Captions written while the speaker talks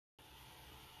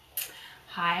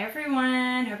Hi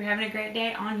everyone, hope you're having a great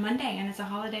day on Monday, and it's a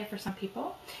holiday for some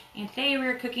people. And today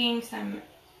we're cooking some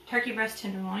turkey breast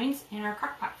tenderloins in our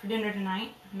crock pot for dinner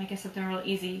tonight. I'm making something real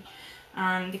easy.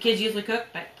 The kids usually cook,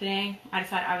 but today I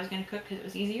decided I was going to cook because it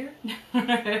was easier.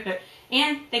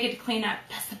 And they get to clean up.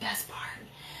 That's the best part.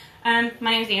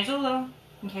 My name is Angela Little.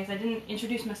 In case I didn't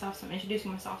introduce myself, so I'm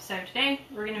introducing myself. So today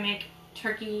we're going to make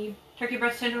turkey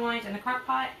breast tenderloins in the crock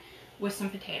pot with some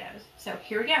potatoes. So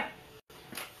here we go.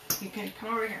 You can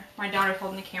come over here. My daughter's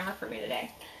holding the camera for me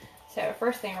today. So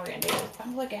first thing we're going to do is, oh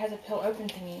look, it has a pill open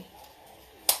thingy.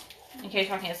 In case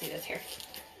y'all can't see this here.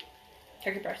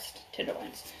 Turkey breast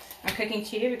tenderloins. I'm cooking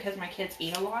two because my kids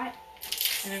eat a lot.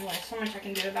 And there's only so much I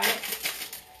can do about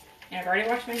it. And I've already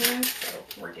washed my hands, so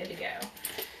we're good to go.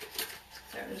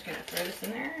 So I'm just going to throw this in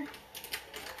there.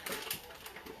 Put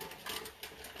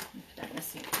that in the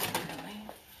sink, definitely.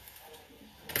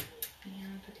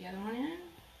 And put the other one in.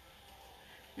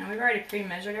 Now we've already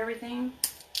pre-measured everything,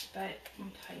 but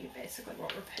I'll tell you basically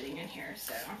what we're putting in here.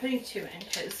 So I'm putting 2 in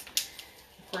because,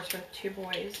 of course, with 2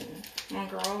 boys and 1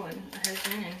 girl and a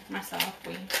husband and myself,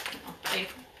 they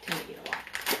tend to eat a lot.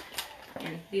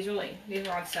 And these are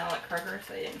on sale at Kroger,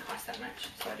 so they didn't cost that much.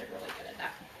 So I did really good at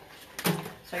that.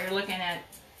 So you're looking at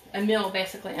a meal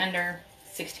basically under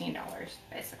 $16,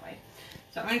 basically.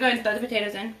 So I'm gonna go ahead and throw the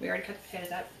potatoes in. We already cut the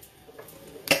potatoes up.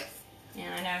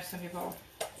 And I know some people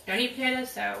don't eat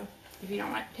potatoes, so if you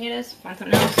don't like potatoes, find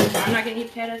something else. If I'm not gonna eat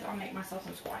potatoes, I'll make myself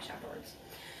some squash afterwards.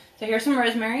 So here's some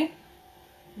rosemary.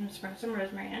 I'm gonna sprinkle some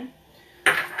rosemary in.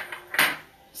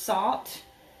 Salt.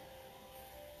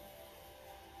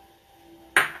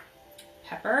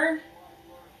 Pepper.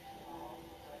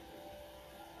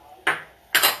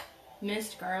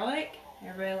 Minced garlic.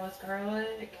 Everybody loves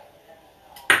garlic.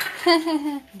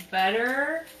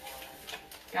 Butter.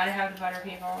 Gotta have the butter,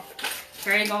 people.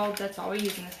 Kerrygold, that's all we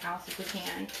use in this house if we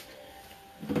can.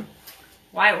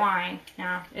 White wine.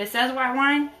 Now, it says white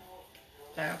wine,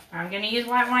 so I'm going to use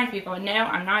white wine, people. No,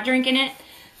 I'm not drinking it,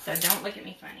 so don't look at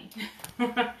me funny.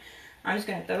 I'm just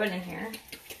going to throw it in here.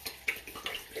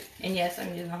 And yes,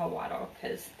 I'm using a whole bottle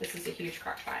because this is a huge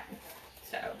crock pot.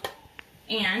 So,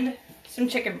 and some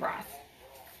chicken broth.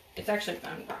 It's actually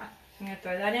bone broth. I'm going to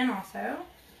throw that in also.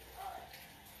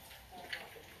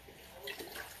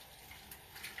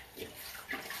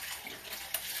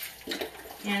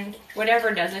 And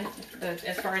whatever doesn't,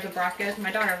 as far as the broth goes,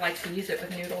 my daughter likes to use it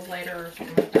with noodles later or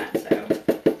something like that, so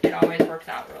it always works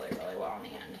out really, really well in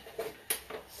the end.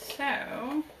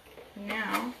 So,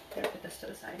 now, I'm going to put this to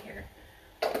the side here.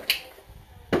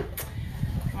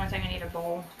 One thing, I need a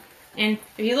bowl. And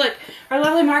if you look, our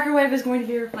lovely microwave is going to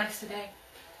be replaced today.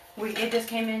 It just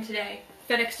came in today.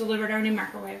 FedEx delivered our new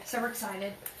microwave, so we're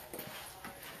excited.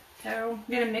 So, I'm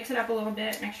going to mix it up a little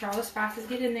bit, make sure all the spices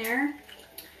get in there.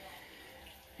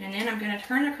 And then I'm going to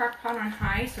turn the crock pot on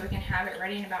high so we can have it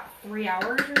ready in about 3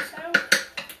 hours or so.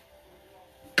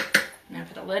 I'm going to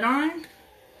put the lid on.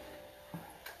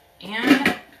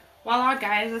 And voila,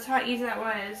 guys, that's how easy that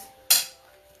was.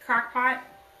 Crock pot,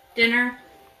 dinner.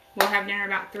 We'll have dinner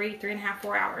about 3.5,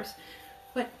 4 hours.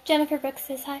 What? Jennifer Brooks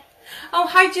says hi. Oh,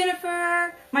 hi,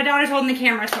 Jennifer. My daughter's holding the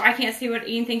camera, so I can't see what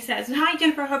anything says. Hi,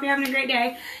 Jennifer. Hope you're having a great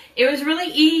day. It was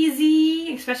really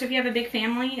easy, especially if you have a big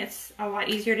family. It's a lot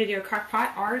easier to do a crock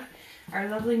pot. Our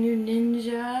lovely new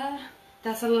Ninja.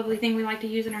 That's a lovely thing we like to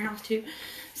use in our house, too.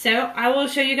 So I will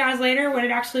show you guys later what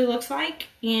it actually looks like,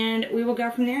 and we will go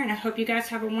from there. And I hope you guys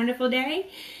have a wonderful day.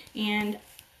 And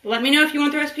let me know if you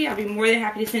want the recipe. I'll be more than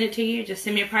happy to send it to you. Just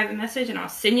send me a private message, and I'll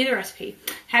send you the recipe.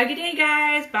 Have a good day,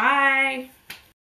 guys. Bye.